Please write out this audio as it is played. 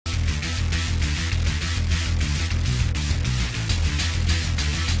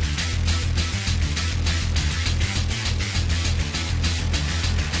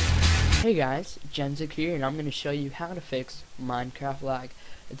Hey guys, Jenzik here, and I'm going to show you how to fix Minecraft lag.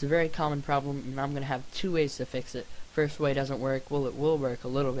 It's a very common problem, and I'm going to have two ways to fix it. First way doesn't work, well, it will work a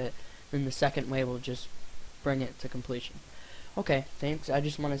little bit, then the second way will just bring it to completion. Okay, thanks. I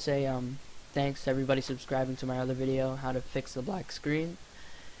just want to say thanks to everybody subscribing to my other video, how to fix the black screen,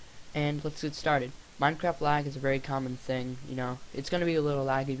 and let's get started. Minecraft lag is a very common thing, you know. It's going to be a little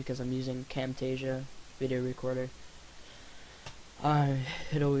laggy because I'm using Camtasia video recorder.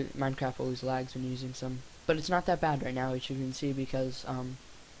 Minecraft always lags when using some, but it's not that bad right now, as you can see, because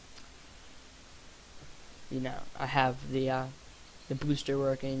you know, I have the booster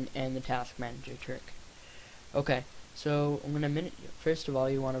working and the task manager trick. Okay, so I'm gonna first of all,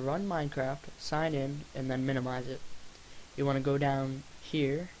 you want to run Minecraft, sign in, and then minimize it. You want to go down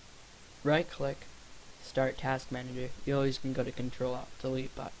here, right click, start task manager. You always can go to Control Alt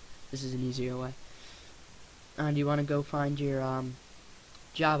Delete, but this is an easier way. And you want to go find your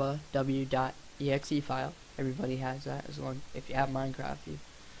Java w.exe file. Everybody has that, as long if you have Minecraft.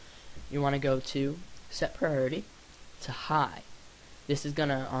 You want to go to set priority to high. This is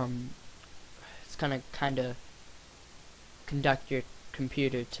gonna it's gonna kind of conduct your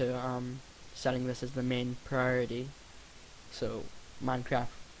computer to setting this as the main priority. So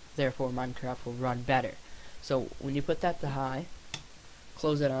therefore Minecraft will run better. So when you put that to high,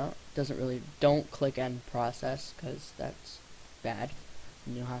 close it out. Don't click end process, because that's bad,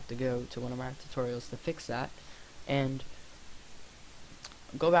 and you'll have to go to one of my tutorials to fix that. And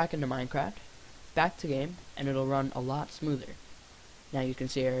go back into Minecraft, back to game, and it'll run a lot smoother. Now you can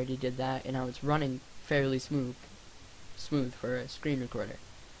see I already did that, and now it's running fairly smooth for a screen recorder.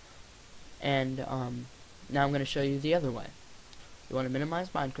 And now I'm going to show you the other way. You want to minimize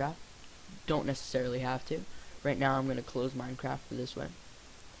Minecraft. Don't necessarily have to. Right now I'm going to close Minecraft for this way.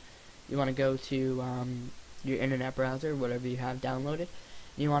 You want to go to your internet browser, whatever you have downloaded.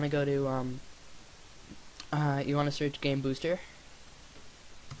 You want to go to you want to search Game Booster,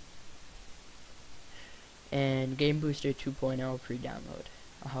 and Game Booster 2.0 free download.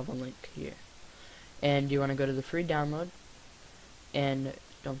 I'll have a link here. And you want to go to the free download, and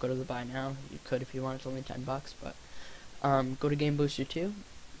don't go to the buy now. You could if you want. It's only $10, but go to Game Booster 2,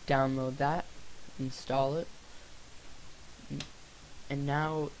 download that, install it, and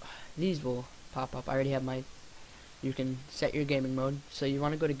now these will pop up. I already have you can set your gaming mode. So you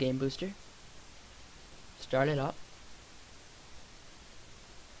want to go to Game Booster, start it up.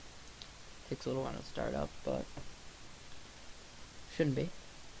 Takes a little while to start up, but shouldn't be.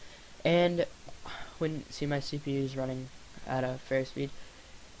 And see, my CPU is running at a fair speed.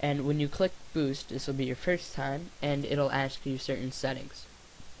 And when you click boost, this will be your first time, and it'll ask you certain settings.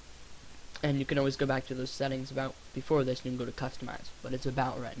 And you can always go back to those settings before this, and you can go to customize, but it's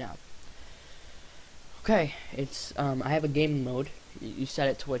about right now. Okay, it's I have a gaming mode. You set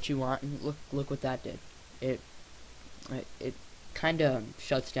it to what you want, and look what that did. It kind of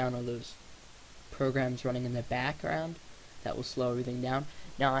shuts down all those programs running in the background that will slow everything down.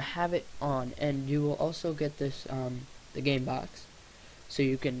 Now I have it on, and you will also get this the game box, so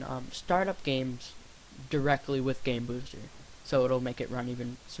you can start up games directly with Game Booster, so it'll make it run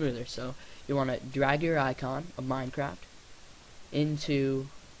even smoother. So you want to drag your icon of Minecraft into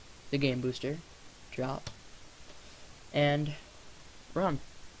the Game Booster, drop, and run.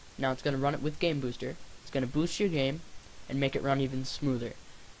 Now it's going to run it with Game Booster. It's going to boost your game and make it run even smoother.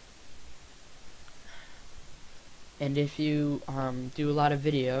 And if you do a lot of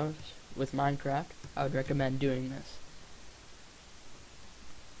videos with Minecraft, I would recommend doing this.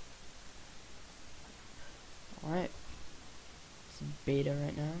 Alright, it's beta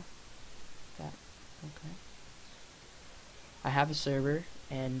right now. Okay. I have a server,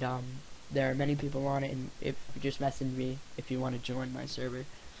 and there are many people on it, and if you just message me if you want to join my server.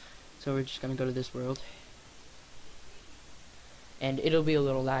 So we're just gonna go to this world, and it'll be a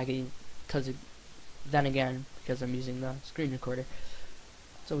little laggy because I'm using the screen recorder.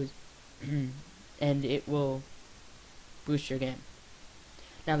 It's always and it will boost your game.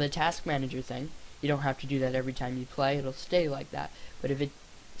 Now the task manager thing, you don't have to do that every time you play. It'll stay like that. But if it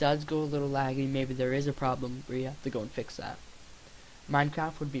does go a little laggy, maybe there is a problem where you have to go and fix that.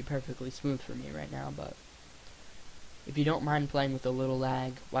 Minecraft would be perfectly smooth for me right now, but if you don't mind playing with a little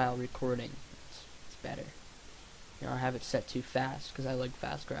lag while recording, it's better. You know, I have it set to fast because I like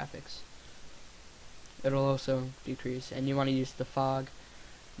fast graphics. It'll also decrease, and you want to use the fog,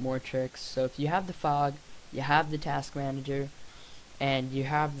 more tricks. So if you have the fog, you have the task manager, and you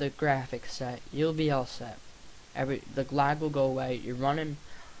have the graphics set, you'll be all set. The lag will go away. You're running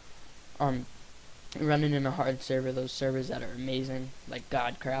in a hard server, those servers that are amazing, like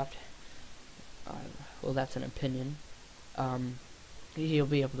Godcraft. Well, that's an opinion. he'll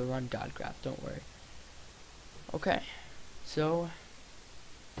be able to run Godcraft, don't worry. Okay, so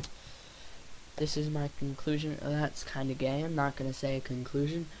this is my conclusion. That's kind of gay. I'm not gonna say a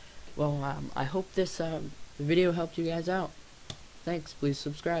conclusion. Well, I hope this video helped you guys out. Thanks. Please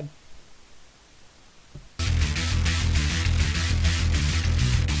subscribe.